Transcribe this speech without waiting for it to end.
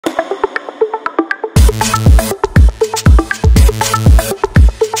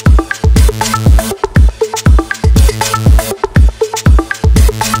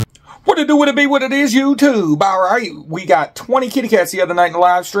what it be, what it is, YouTube. All right, we got 20 kitty cats the other night in the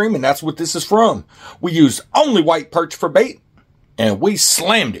live stream, and that's what this is from. We used only white perch for bait, and we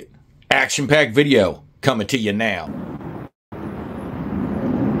slammed it. Action-packed video coming to you now.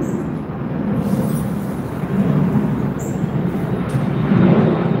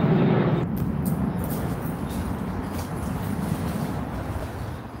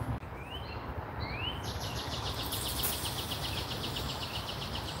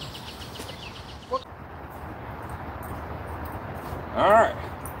 All right.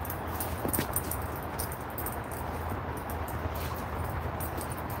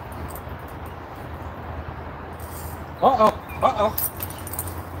 Uh-oh.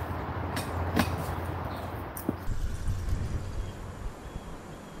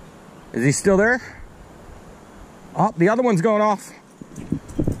 Is he still there? Oh, the other one's going off.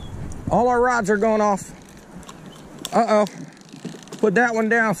 All our rods are going off. Uh-oh. Put that one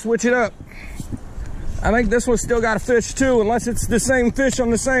down, switch it up. I think this one's still got a fish too, unless it's the same fish on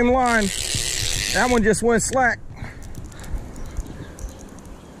the same line. That one just went slack.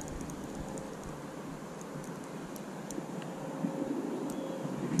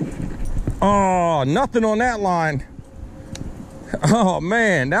 Oh, nothing on that line. Oh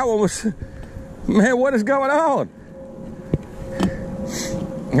man, that one was, man, what is going on?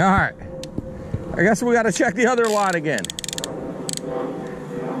 All right, I guess we got to check the other line again.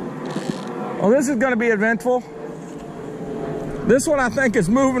 Well, this is going to be eventful. This one I think is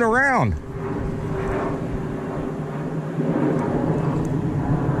moving around.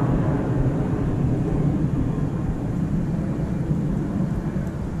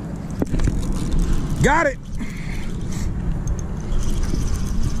 Got it.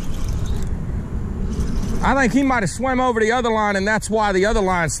 I think he might have swam over the other line, and that's why the other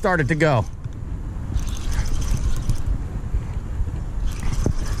line started to go.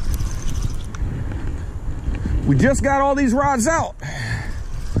 We just got all these rods out.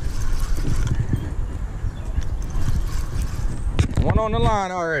 One on the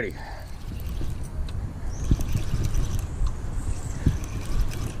line already.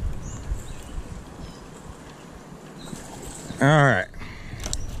 All right.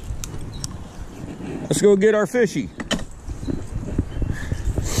 Let's go get our fishy.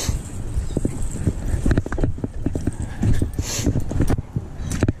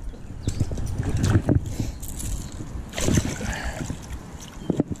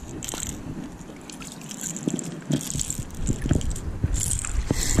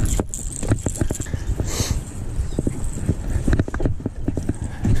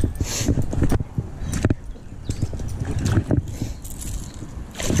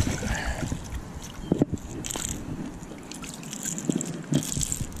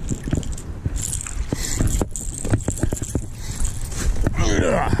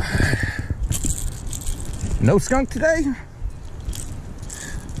 No skunk today.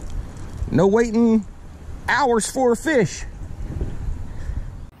 No waiting hours for a fish.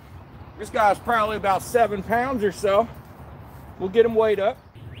 This guy's probably about 7 pounds or so. We'll get him weighed up.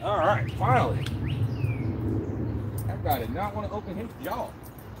 All right, finally. That guy did not want to open his jaw.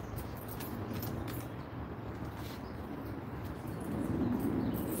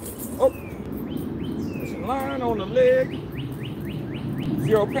 Oh, there's a line on the leg.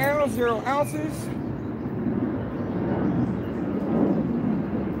 0 pounds, 0 ounces.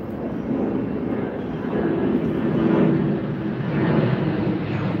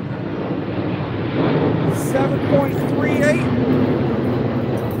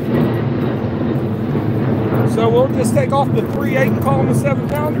 So we'll just take off the 3/8 and call him a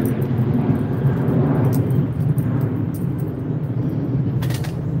 7-pounder.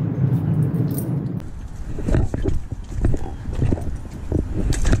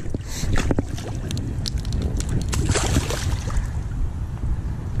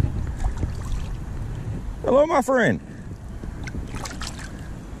 Hello, my friend.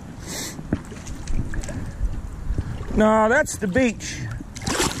 No, that's the beach.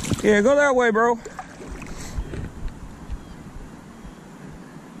 Yeah, go that way, bro.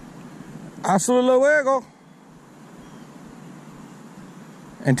 Hasta luego.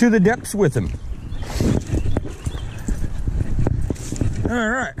 And to the depths with him. All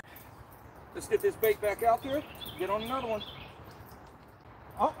right. Let's get this bait back out there. Get on another one.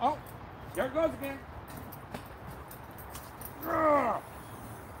 Oh, there it goes again.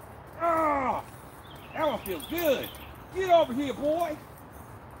 That one feels good. Get over here, boy.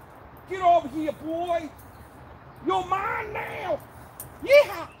 Get over here, boy. You're mine now.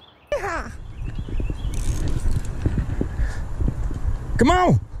 Yeah. Yeah. Come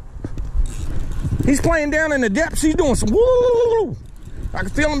on. He's playing down in the depths. He's doing some woo. I can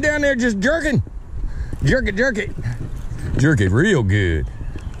feel him down there just jerking. Jerk it, jerk it. Jerk it real good.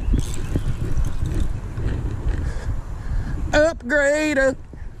 Upgrader.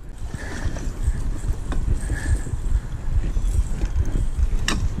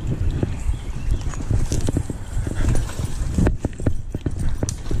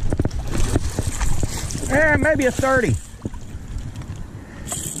 And maybe a 30.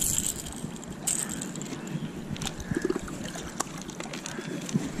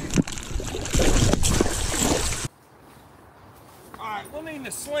 All right, we'll need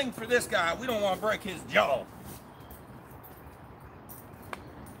a sling for this guy. We don't want to break his jaw.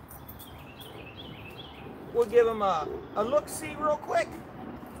 We'll give him a look-see real quick.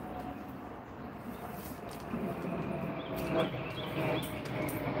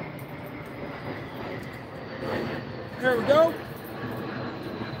 There we go.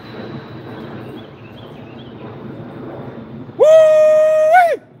 Woo!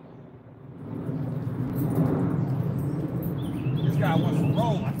 This guy wants to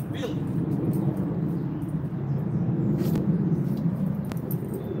roll. I can feel it.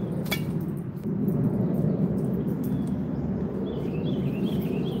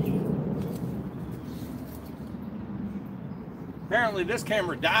 Apparently this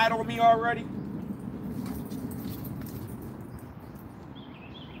camera died on me already.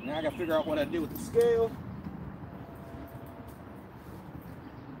 Now I gotta figure out what I do with the scale.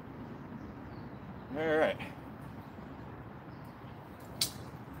 All right.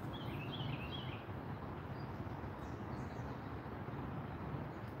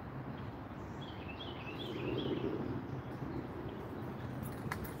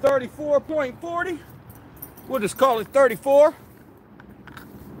 $34.40. We'll just call it 34.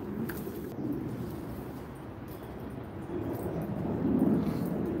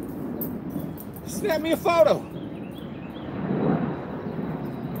 Snap me a photo.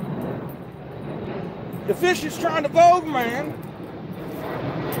 The fish is trying to vogue, man.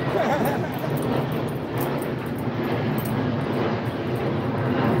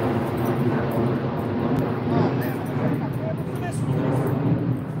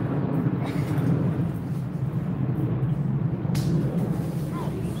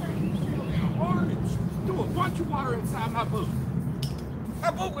 Threw a bunch of water inside my boat. My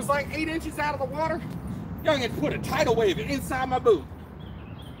boat was like 8 inches out of the water. Young had put a tidal wave inside my boot.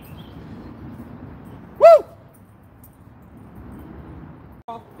 Woo!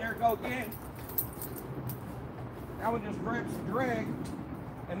 Oh, there it goes again. Now we just grab some drag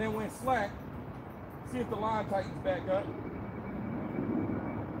and then when slack, see if the line tightens back up.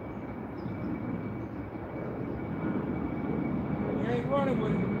 You ain't running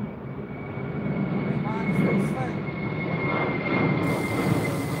with it. The line is still slack.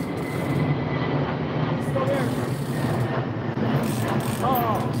 Still there.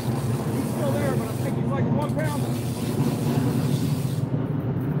 Oh, he's still there, but I think he's like 1 pounder.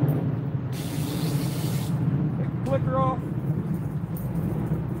 Take the clicker off.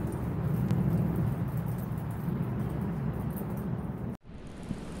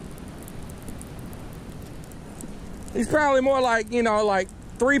 He's probably more like, you know, like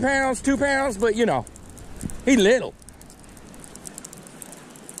 3 pounds, 2 pounds, but you know, he little.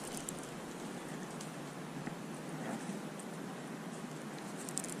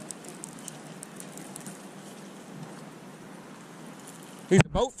 He's a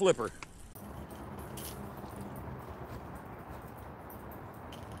boat flipper.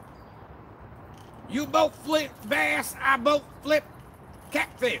 You boat flip bass, I boat flip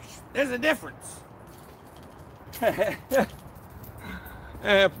catfish. There's a difference.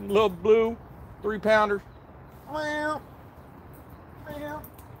 Little blue 3 pounder. Meow. Meow.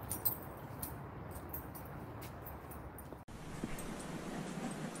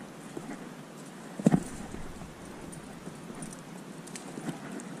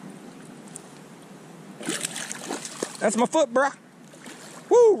 That's my foot, bruh.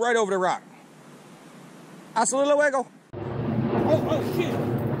 Woo, right over the rock. Hasta luego. Oh, shit.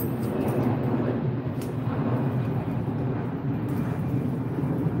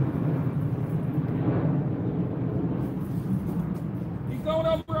 He's going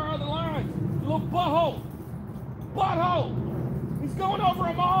over our other line. Little butthole. Butthole. He's going over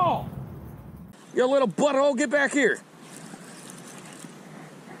them all. You little butthole, get back here.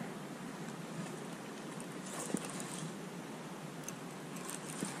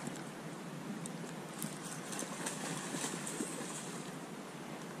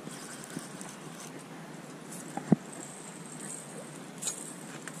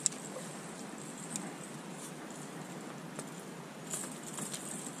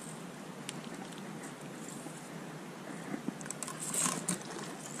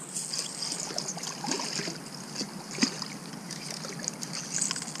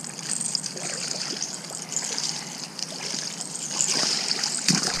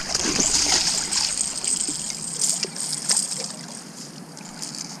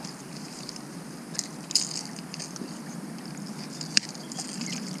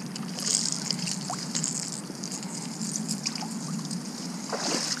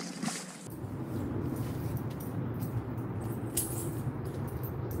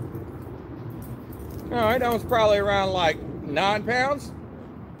 All right, that one's probably around like 9 pounds.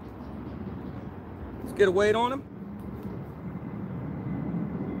 Let's get a weight on him.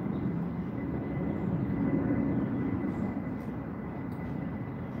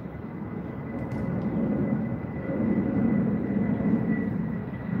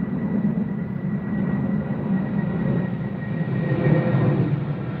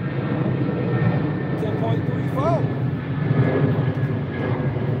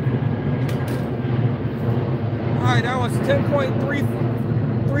 Alright, that was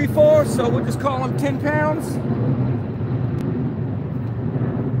 10.334, so we'll just call him 10 pounds.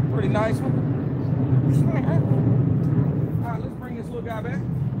 Pretty nice one. Alright, let's bring this little guy back.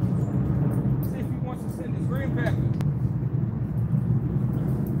 See if he wants to send his grandpappy.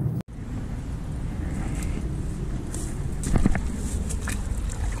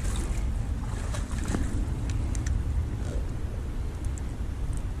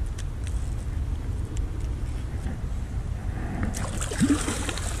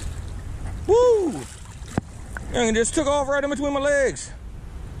 Woo! And just took off right in between my legs.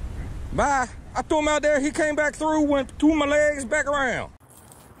 Bye. I threw him out there. He came back through, went through my legs, back around.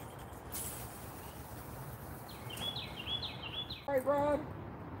 All right, Rod.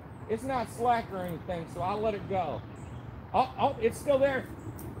 It's not slack or anything, so I'll let it go. Oh, it's still there.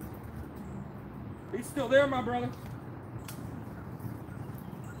 He's still there, my brother.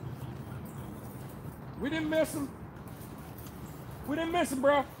 We didn't miss him. We didn't miss him,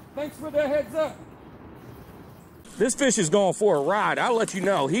 bro. Thanks for the heads up. This fish is going for a ride. I'll let you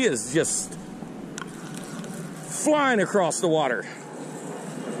know. He is just flying across the water.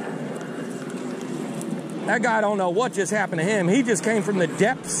 That guy don't know what just happened to him. He just came from the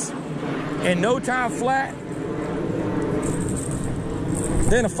depths in no time flat.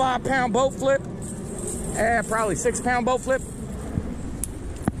 Then a 5-pound boat flip. Probably 6-pound boat flip.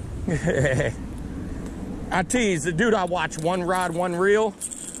 I tease the dude I watch, one rod, one reel.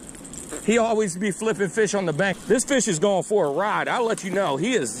 He always be flipping fish on the bank. This fish is going for a ride. I'll let you know.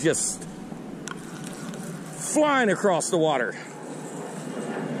 He is just flying across the water.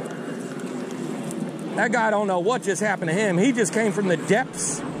 That guy don't know what just happened to him. He just came from the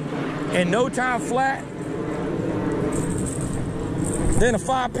depths in no time flat. Then a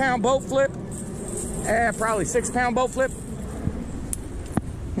 5-pound boat flip. Probably 6-pound boat flip.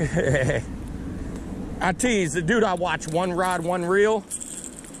 I tease the dude I watch, one rod, one reel.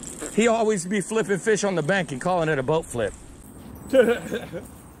 He always be flipping fish on the bank and calling it a boat flip. I'm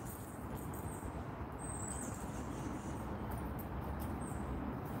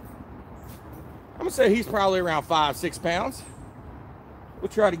gonna say he's probably around 5-6 pounds. We'll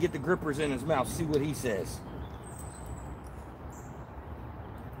try to get the grippers in his mouth, see what he says.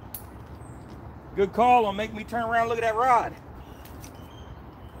 Good call on make me turn around and look at that rod.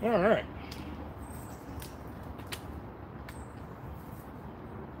 All right.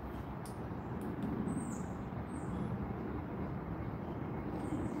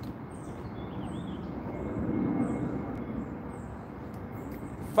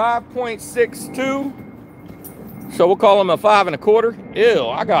 .62, so we'll call him a 5 1/4. Ew,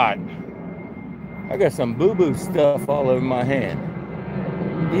 I got some boo-boo stuff all over my hand.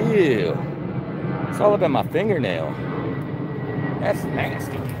 Ew, it's all up in my fingernail. That's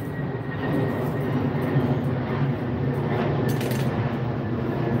nasty.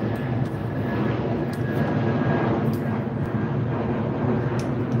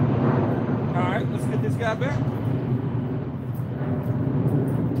 All right, let's get this guy back.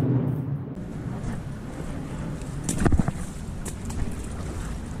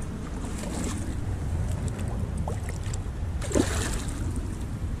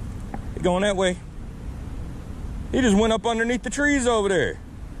 Going that way. He just went up underneath the trees over there.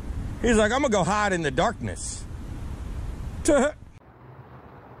 He's like, I'm gonna go hide in the darkness.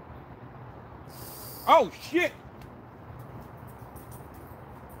 Oh shit.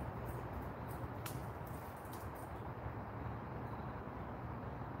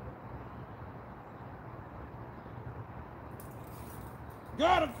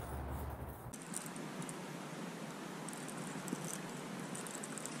 Got him.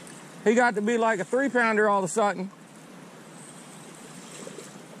 He got to be like a 3-pounder all of a sudden.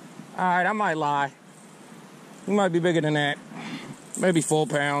 All right, I might lie. He might be bigger than that. Maybe 4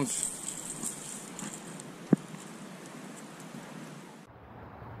 pounds.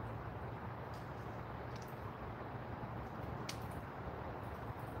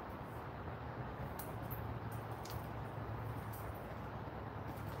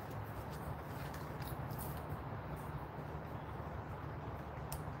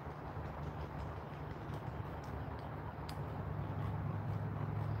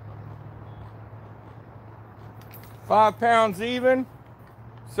 5 pounds even,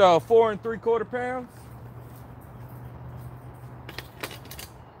 so 4 3/4 pounds.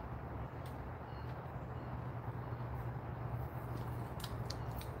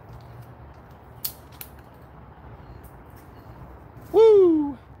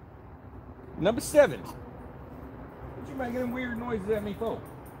 Woo! Number 7. What you making them weird noises at me for?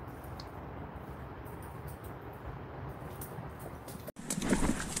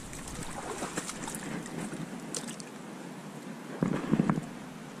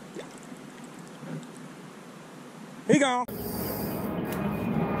 He gone. Oh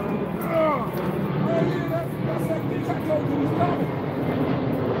yeah, that's that fish I told you was coming.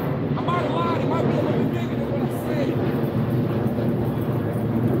 I might have lied. It might be a little bit bigger than what I said.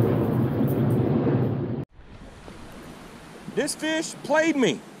 This fish played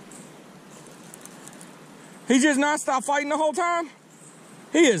me. He just not stopped fighting the whole time.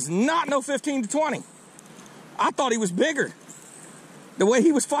 He is not no 15 to 20. I thought he was bigger. The way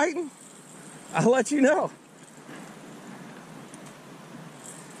he was fighting, I'll let you know.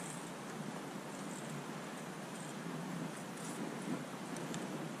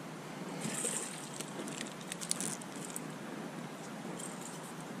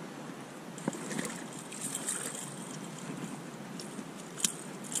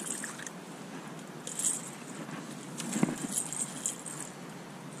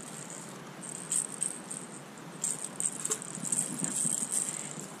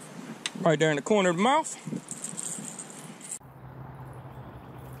 Right there in the corner of the mouth.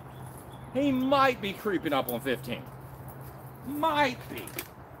 He might be creeping up on 15. Might be.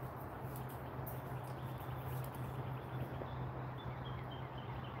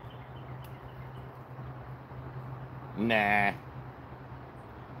 Nah.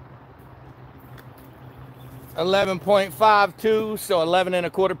 11.52, so 11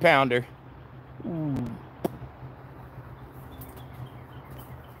 1/4 pounder. Ooh.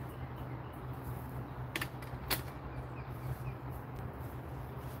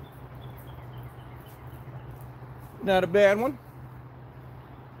 Not a bad one.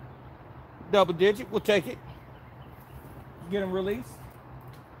 Double digit, we'll take it. Get him released.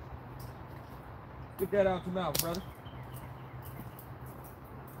 Get that out your mouth, brother.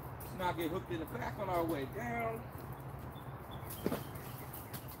 Let's not get hooked in the back on our way down.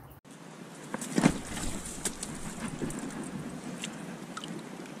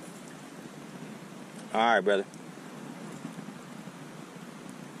 All right, brother.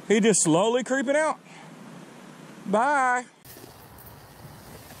 He just slowly creeping out. Bye.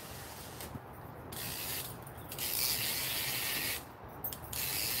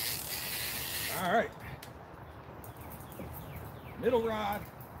 All right. Middle rod.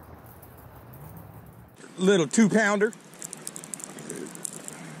 Little 2-pounder.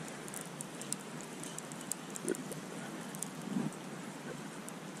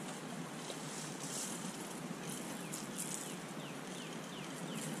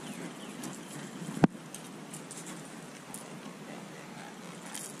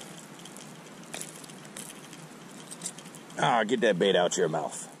 Ah, get that bait out your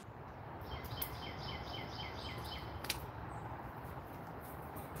mouth.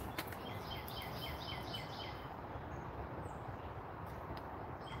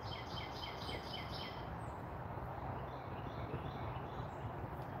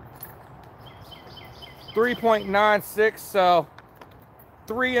 .96, so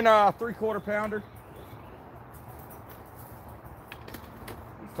 3 3/4 pounder.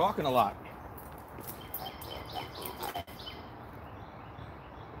 He's talking a lot.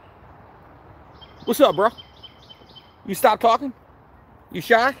 What's up, bro? You stop talking? You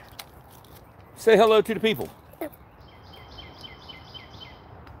shy? Say hello to the people.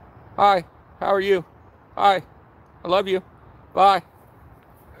 Hi, how are you? Hi, I love you. Bye.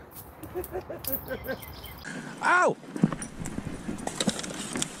 Ow!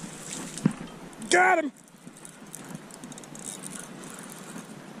 Got him!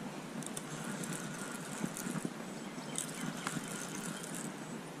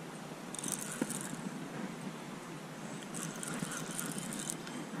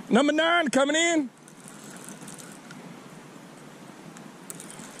 Number 9 coming in.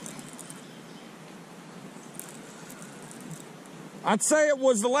 I'd say it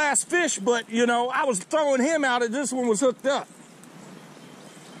was the last fish, but you know, I was throwing him out and this one was hooked up.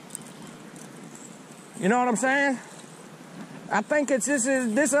 You know what I'm saying? I think it's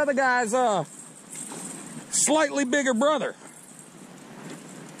this other guy's slightly bigger brother.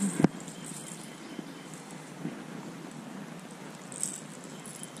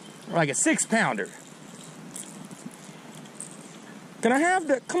 Like a 6-pounder. Can I have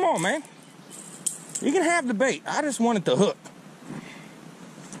the, come on, man. You can have the bait. I just wanted the hook.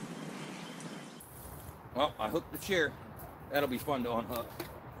 Well, I hooked the chair. That'll be fun to unhook.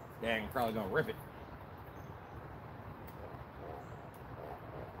 Dang, I'm probably gonna rip it.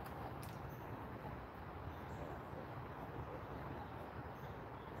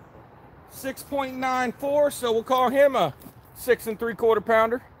 .94, so we'll call him a 6 3/4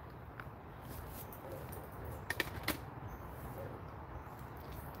 pounder.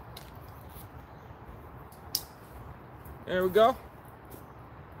 There we go.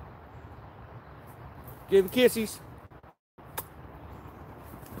 Give him kissies.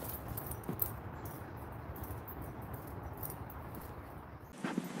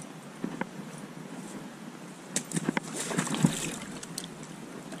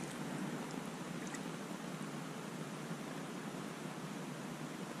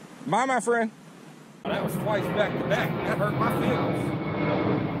 Bye, my friend. That was twice back to back. That hurt my feelings.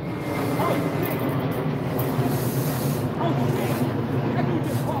 Oh, man. That dude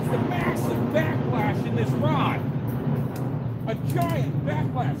just caused a massive backlash in this rod. A giant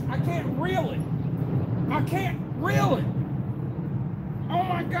backlash. I can't reel it. I can't reel it. Oh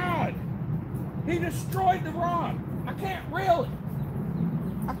my God. He destroyed the rod. I can't reel it.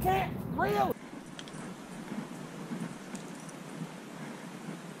 I can't reel it.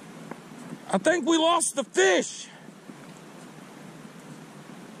 I think we lost the fish.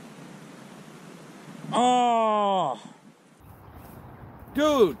 Oh.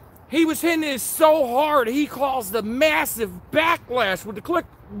 Dude, he was hitting it so hard, he caused a massive backlash with the click.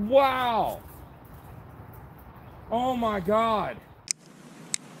 Wow. Oh my God.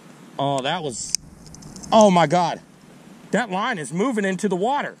 Oh, that was, oh my God. That line is moving into the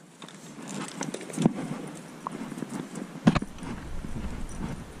water.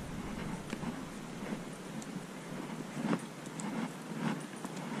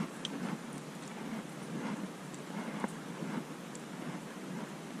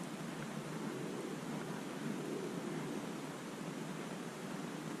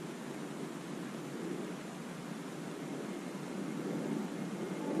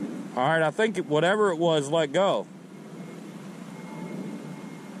 All right, I think whatever it was, let go.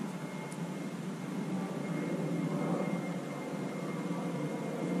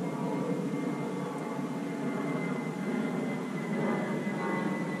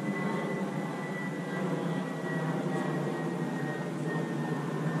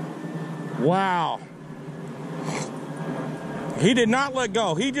 Wow. He did not let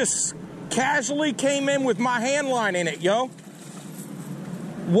go. He just casually came in with my hand line in it, yo.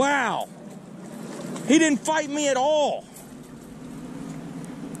 Wow. He didn't fight me at all.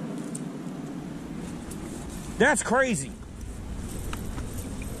 That's crazy.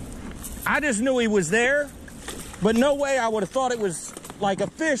 I just knew he was there, but no way I would have thought it was like a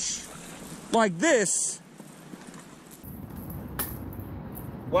fish like this.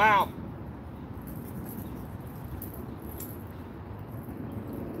 Wow.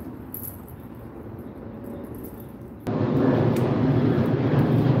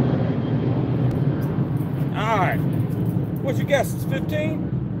 All right, what's your guess? It's 15?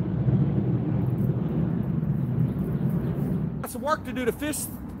 Got some work to do to fix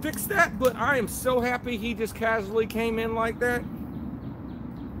that, but I am so happy he just casually came in like that.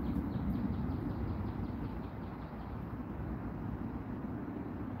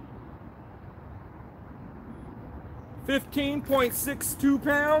 .62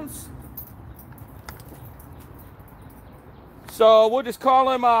 pounds. So we'll just call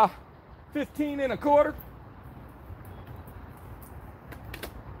him 15 1/4.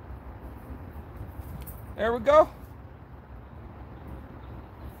 There we go.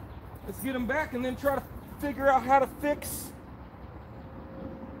 Let's get him back and then try to figure out how to fix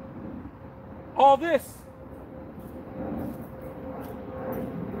all this.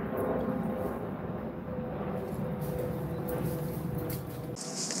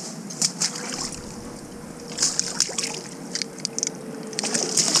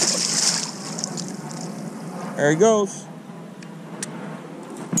 There he goes.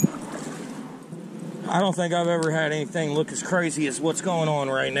 I don't think I've ever had anything look as crazy as what's going on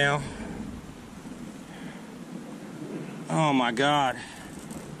right now. Oh my God.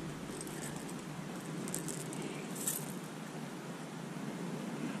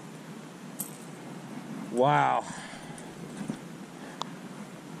 Wow.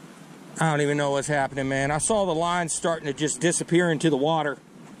 I don't even know what's happening, man. I saw the line starting to just disappear into the water.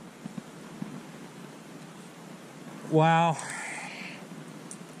 Wow.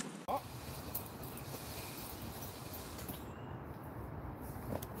 All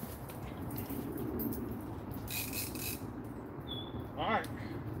right.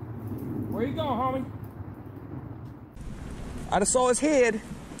 Where you going, homie? I just saw his head.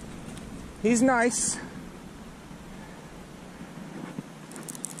 He's nice.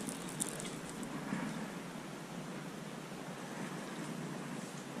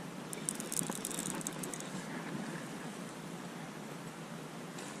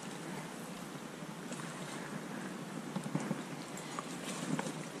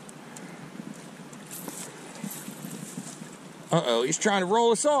 Uh-oh, he's trying to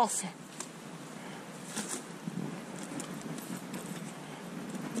roll us off.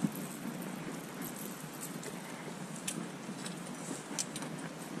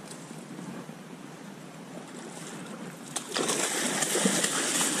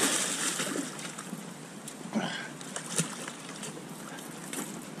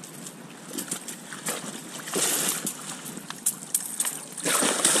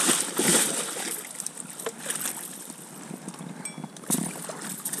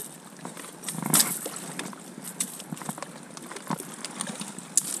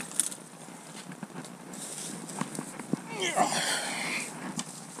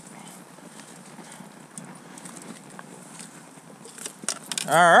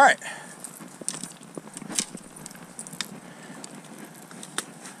 All right.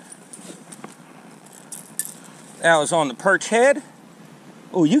 That was on the perch head.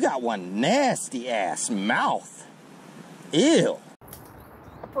 Oh, you got one nasty ass mouth. Ew.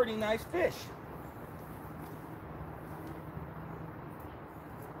 A pretty nice fish.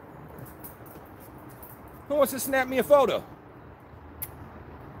 Who wants to snap me a photo?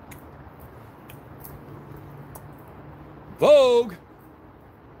 Vogue.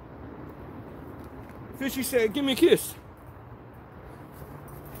 Fishy said, give me a kiss.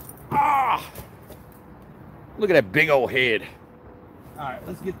 Ah! Look at that big old head. All right,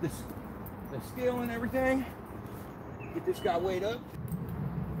 let's get this, the scale and everything. Get this guy weighed up.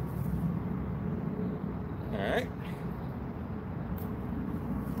 All right.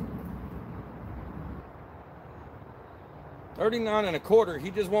 $39.25. He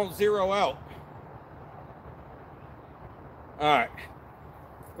just won't zero out. All right.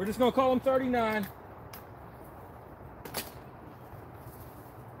 We're just gonna call him 39.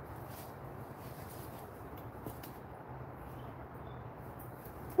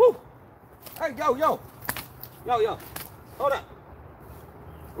 Woo! Hey, yo. Hold up.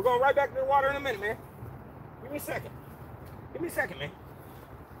 We're going right back to the water in a minute, man. Give me a second. Give me a second, man.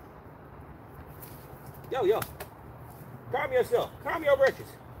 Yo. Calm yourself. Calm your britches.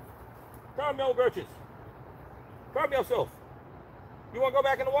 Calm your britches. Calm yourself. You want to go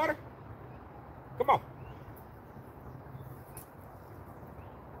back in the water? Come on.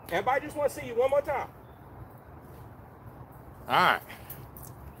 Everybody just want to see you one more time. All right.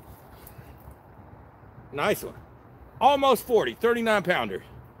 Nice one. Almost 40, 39 pounder.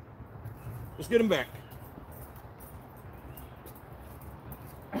 Let's get him back.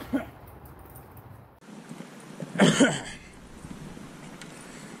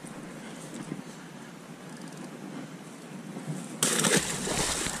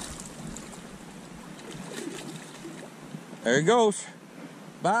 There he goes.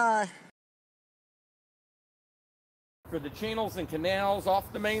 Bye. For the channels and canals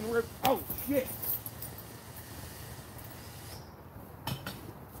off the main river. Oh, shit.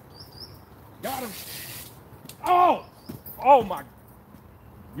 Got him. Oh my.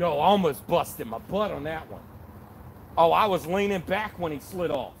 Yo, almost busted my butt on that one. Oh, I was leaning back when he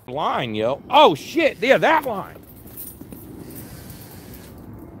slid off. Line, yo. Oh, shit. Yeah, that line.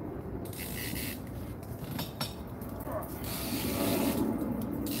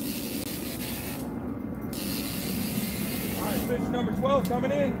 All right, fish number 12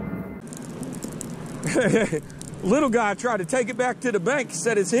 coming in. Little guy tried to take it back to the bank,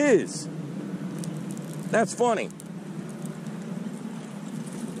 said it's his. That's funny.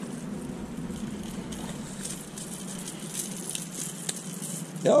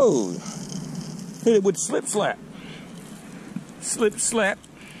 Oh, hit it with slip slap. Slip slap.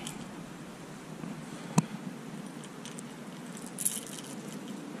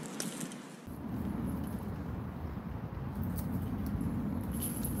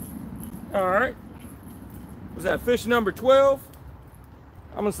 All right. Was that fish number 12?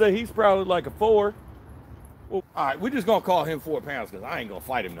 I'm gonna say he's probably like a 4. Well, all right, we're just gonna call him 4 pounds because I ain't gonna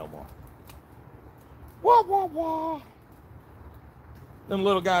fight him no more. Wah, wah, wah. Them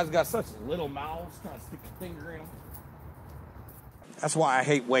little guys got such little mouths, kind of stick your finger in them. That's why I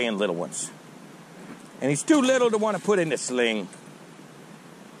hate weighing little ones. And he's too little to want to put in the sling.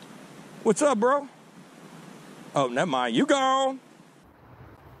 What's up, bro? Oh, never mind. You gone.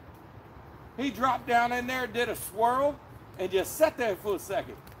 He dropped down in there, did a swirl, and just sat there for a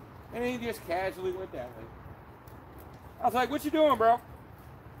second. And he just casually went that way. I was like, what you doing, bro?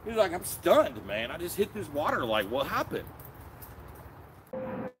 He's like, I'm stunned, man. I just hit this water. Like, what happened?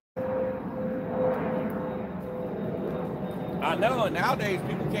 I know, and nowadays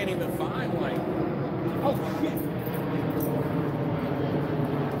people can't even find, like, oh, shit.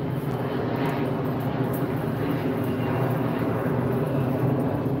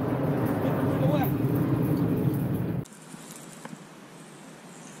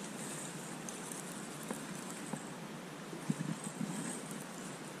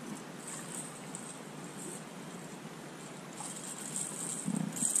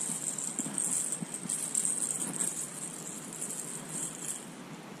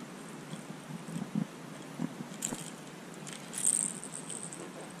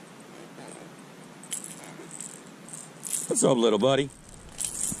 What's up, little buddy?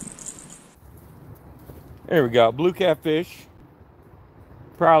 There we go, blue catfish.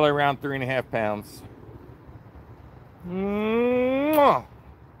 Probably around 3.5 pounds. Mwah! All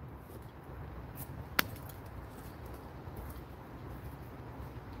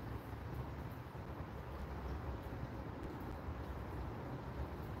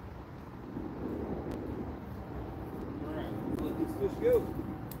right, let this fish go.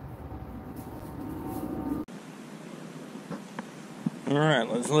 All right,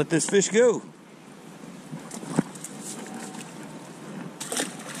 let's let this fish go.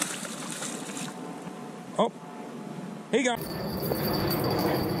 Oh, here you go.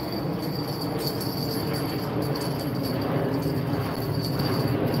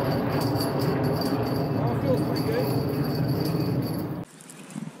 Oh, it feels pretty good.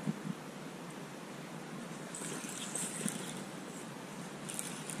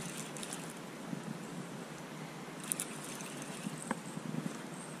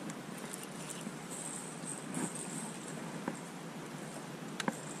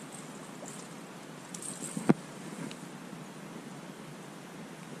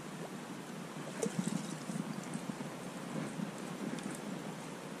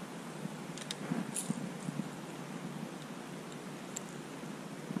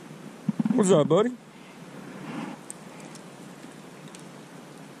 What's up, buddy?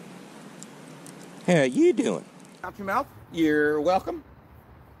 How you doing? Out your mouth. You're welcome.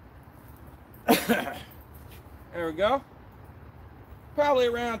 There we go. Probably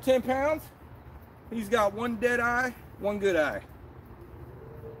around 10 pounds. He's got one dead eye, one good eye.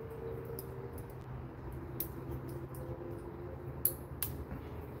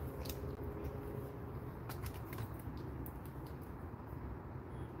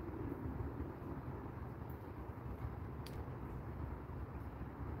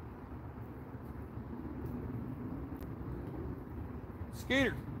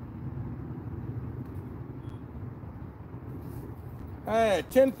 Skeeter.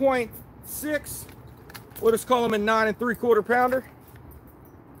 10.6. We'll just call him a 9 3/4 pounder.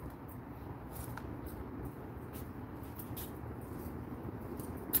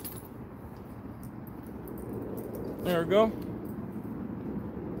 There we go.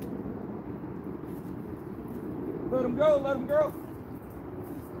 Let him go, let him go.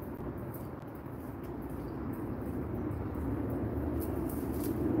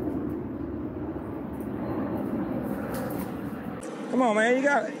 Come on, man,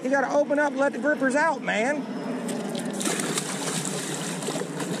 you gotta open up and let the grippers out, man.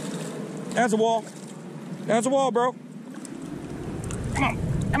 That's a wall. That's a wall, bro. Come on,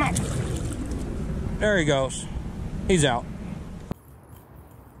 come on. There he goes. He's out.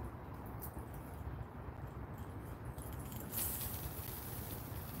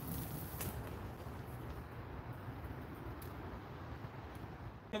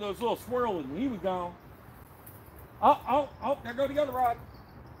 And those little swirls, and he was gone. Oh, there go the other rod.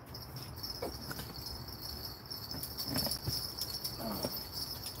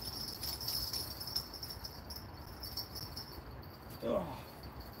 Oh.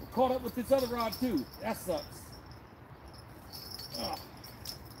 Caught up with this other rod too. That sucks. Oh.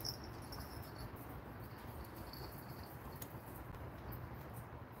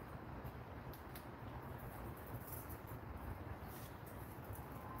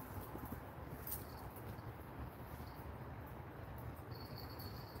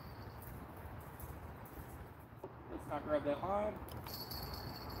 Let's not grab that line.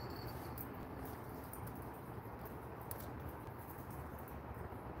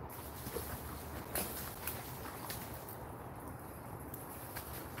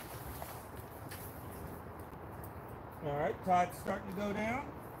 All right, tide's starting to go down.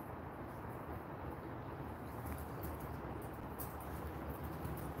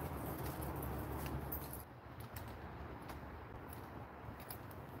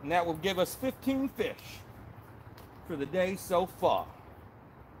 And that will give us 15 fish. for the day so far.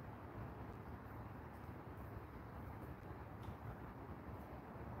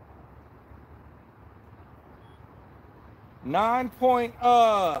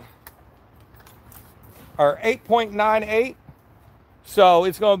 Or 8.98. So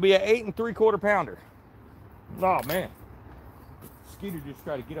it's going to be an 8 3/4 pounder. Oh man, Skeeter just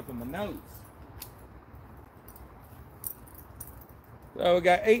tried to get up in my nose. So we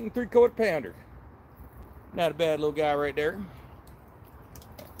got 8 3/4 pounder. Not a bad little guy right there.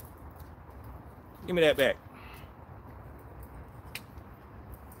 Give me that back.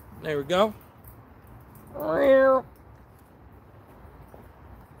 There we go.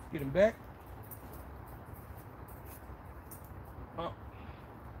 Get him back. Oh.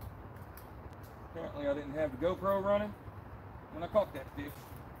 Apparently I didn't have the GoPro running when I caught that fish.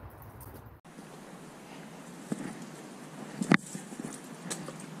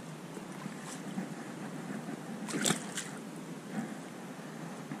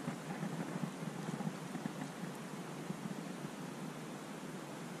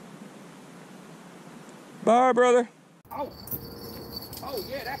 Bye, brother. Oh, oh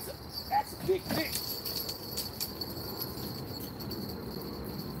yeah, that's a big fish.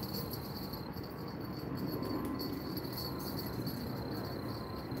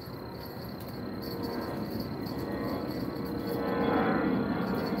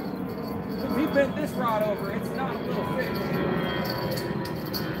 If he bent this rod over, it's not a little fish.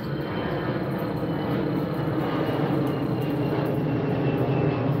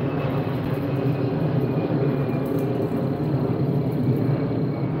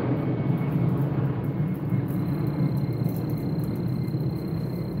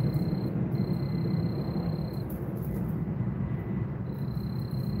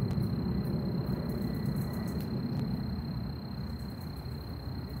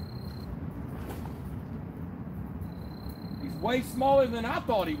 Way smaller than I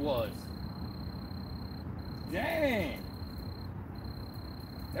thought he was. Dang.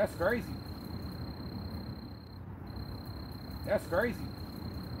 That's crazy. That's crazy.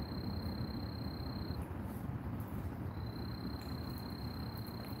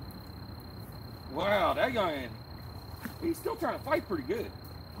 Wow, that guy, he's still trying to fight pretty good.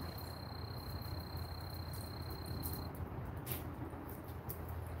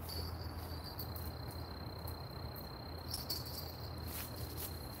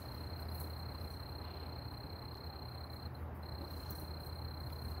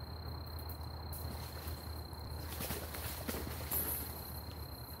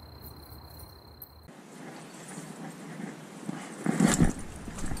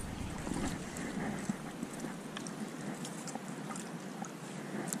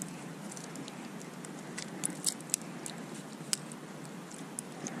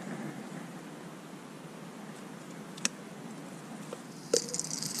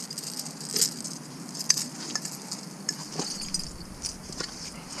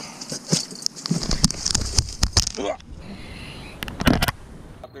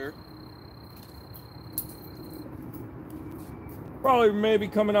 Out there. Probably maybe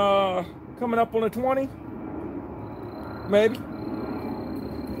coming up on a 20. Maybe.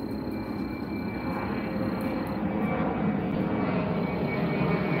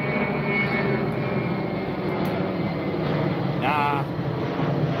 Nah.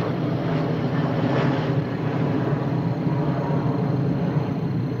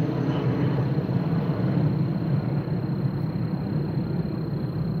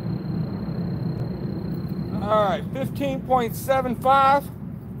 All right, 15.75,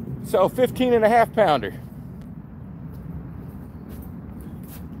 so 15.5 pounder.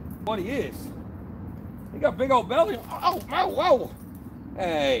 What he is. He got big old belly. Oh, whoa.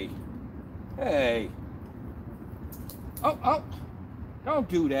 Hey. Hey. Oh. Don't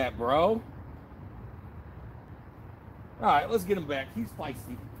do that, bro. All right, let's get him back. He's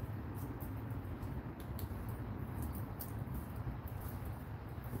feisty.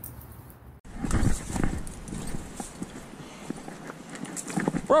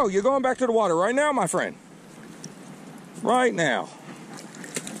 Bro, you're going back to the water right now, my friend. Right now.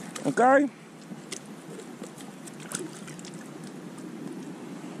 Okay?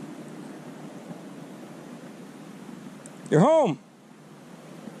 You're home.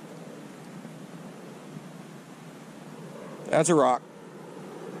 That's a rock.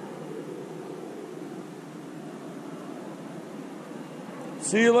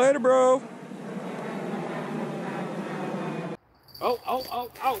 See you later, bro.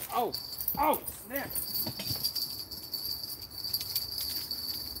 Oh, snap.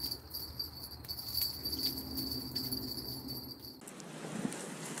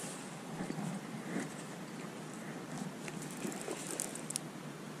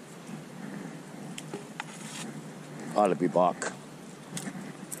 I'll be back.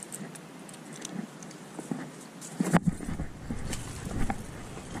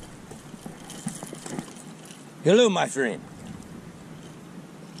 Hello, my friend.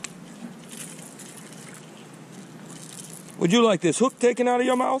 Would you like this hook taken out of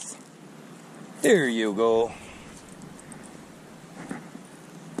your mouth? There you go.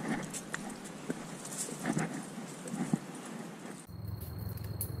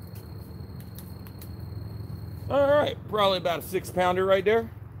 All right, probably about a 6-pounder right there.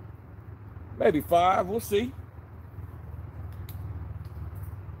 Maybe 5, we'll see.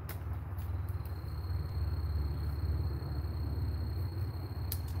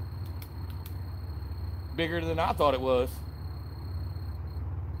 Bigger than I thought it was.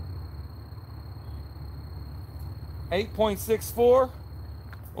 8.64.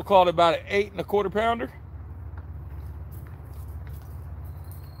 We'll call it about an 8 1/4 pounder.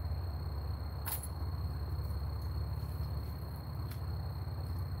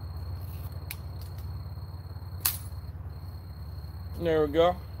 There we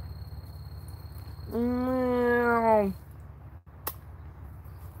go.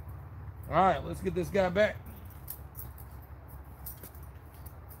 All right, let's get this guy back.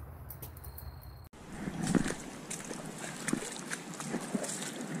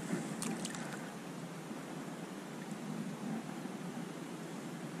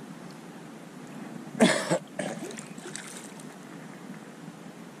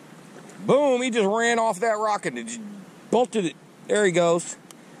 Boom, he just ran off that rock and just bolted it. There he goes.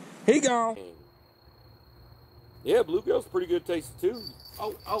 He gone. Yeah, bluegill's pretty good taste too.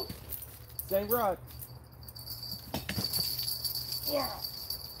 Oh, same rod.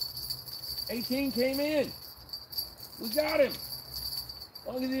 18 came in. We got him. As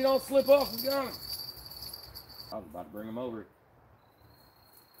long as he don't slip off, we got him. I was about to bring him over.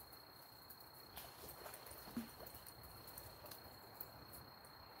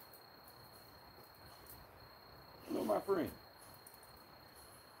 Hello, my friend.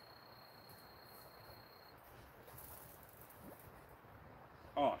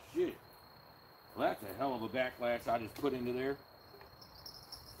 Oh, shit. Well, that's a hell of a backlash I just put into there.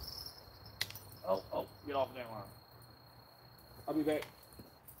 Oh, get off of that line. I'll be back.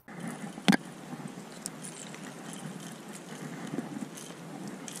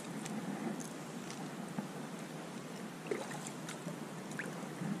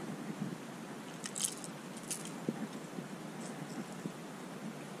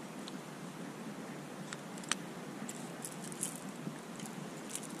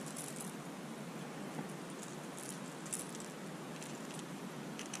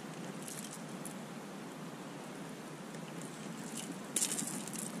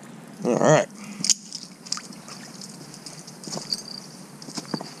 All right.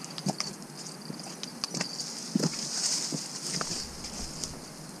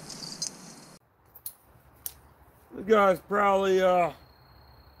 This guy's probably, 10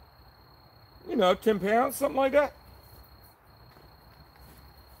 pounds, something like that.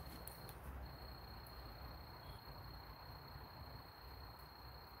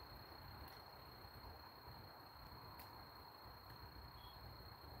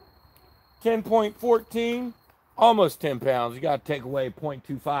 $10.14, almost 10 pounds. You got to take away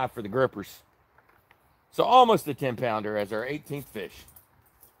 0.25 for the grippers. So almost a 10 pounder as our 18th fish.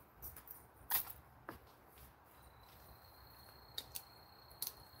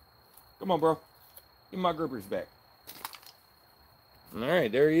 Come on, bro. Give me my grippers back. All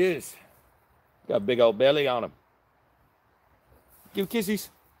right, there he is. Got a big old belly on him. Give kissies.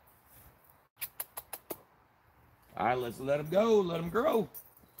 All right, let's let him go. Let him grow.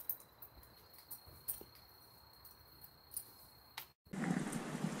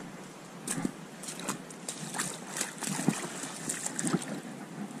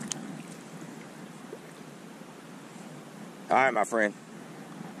 All right, my friend.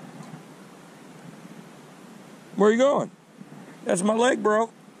 Where are you going? That's my leg, bro.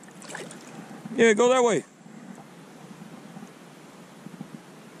 Yeah, go that way.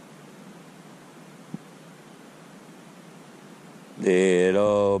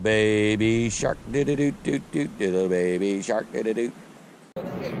 Little baby shark, do-do-do-do-do, little baby shark, do-do-do.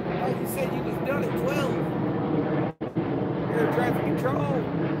 Hey, like you said, you just done it 12. Air traffic control.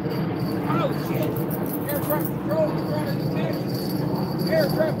 Oh, shit. Air traffic control is running the fish. Air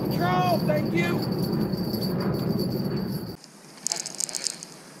traffic control, thank you.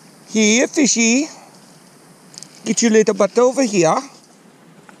 Here, fishy. Get your little butt over here.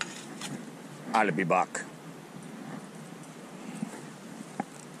 I'll be back.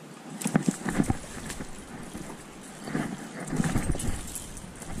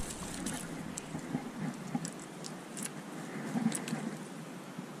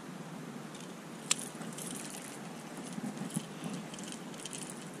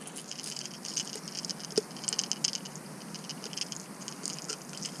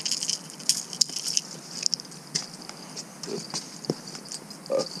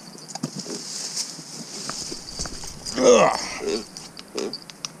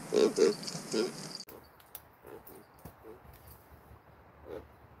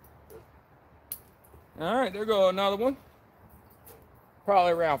 All right, there goes another one.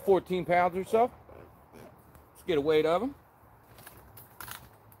 Probably around 14 pounds or so. Let's get a weight of them.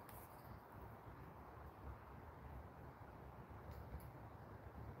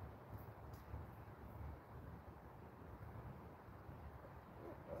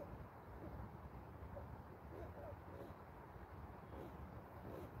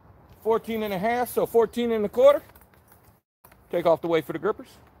 $14.5, so 14.25. Take off the weight for the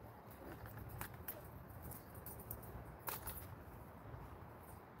grippers.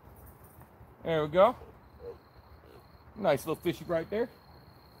 There we go. Nice little fishy right there.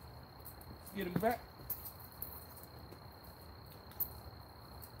 Let's get him back.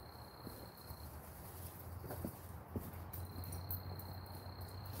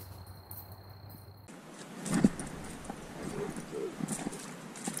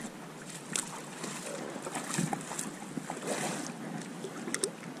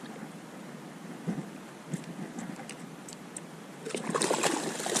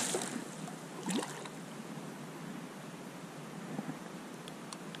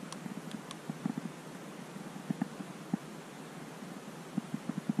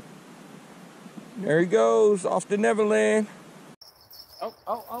 There he goes, off to Neverland.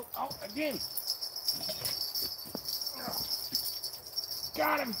 Oh, again.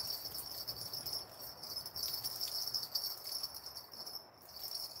 Got him.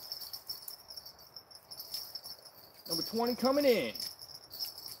 Number 20 coming in.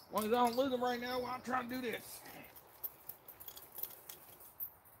 As long as I don't lose him right now while I'm trying to do this.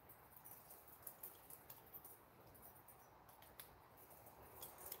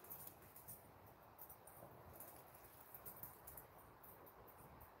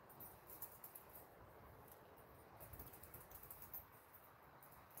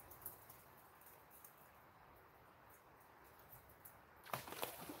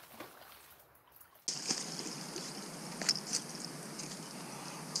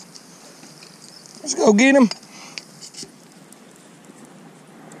 Let's go get him.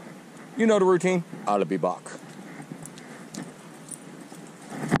 You know the routine. I'll be back.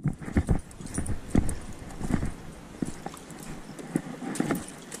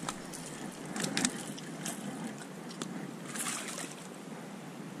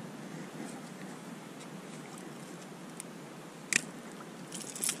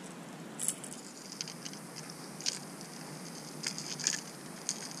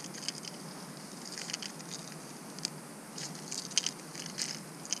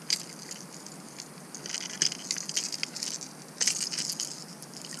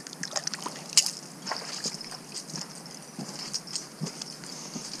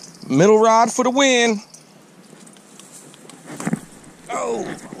 Middle rod for the win. Oh,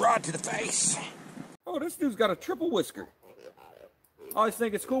 rod to the face. Oh, this dude's got a triple whisker. I always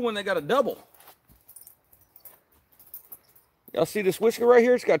think it's cool when they got a double. Y'all see this whisker right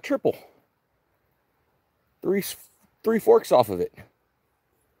here? It's got triple. Three forks off of it.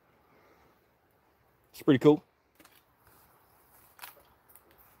 It's pretty cool.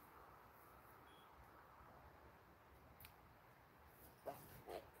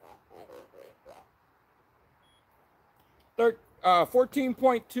 Third,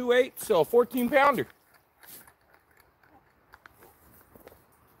 14.28, so 14 pounder.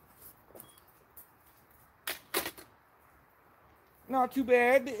 Not too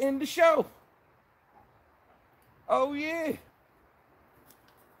bad to end the show. Oh yeah.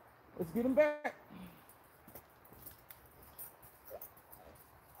 Let's get him back.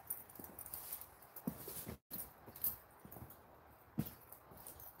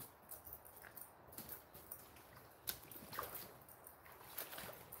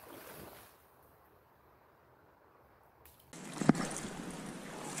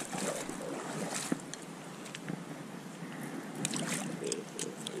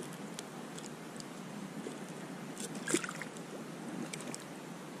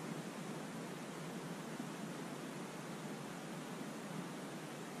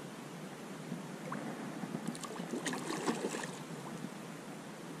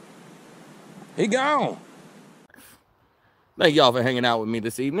 He gone. Thank y'all for hanging out with me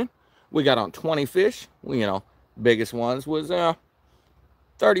this evening. We got on 20 fish. You know, biggest ones was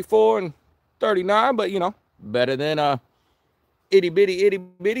 34 and 39, but you know, better than itty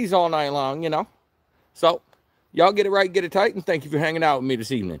bitties all night long, you know. So y'all get it right, get it tight, and thank you for hanging out with me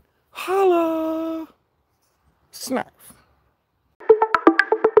this evening. Holla! Snap.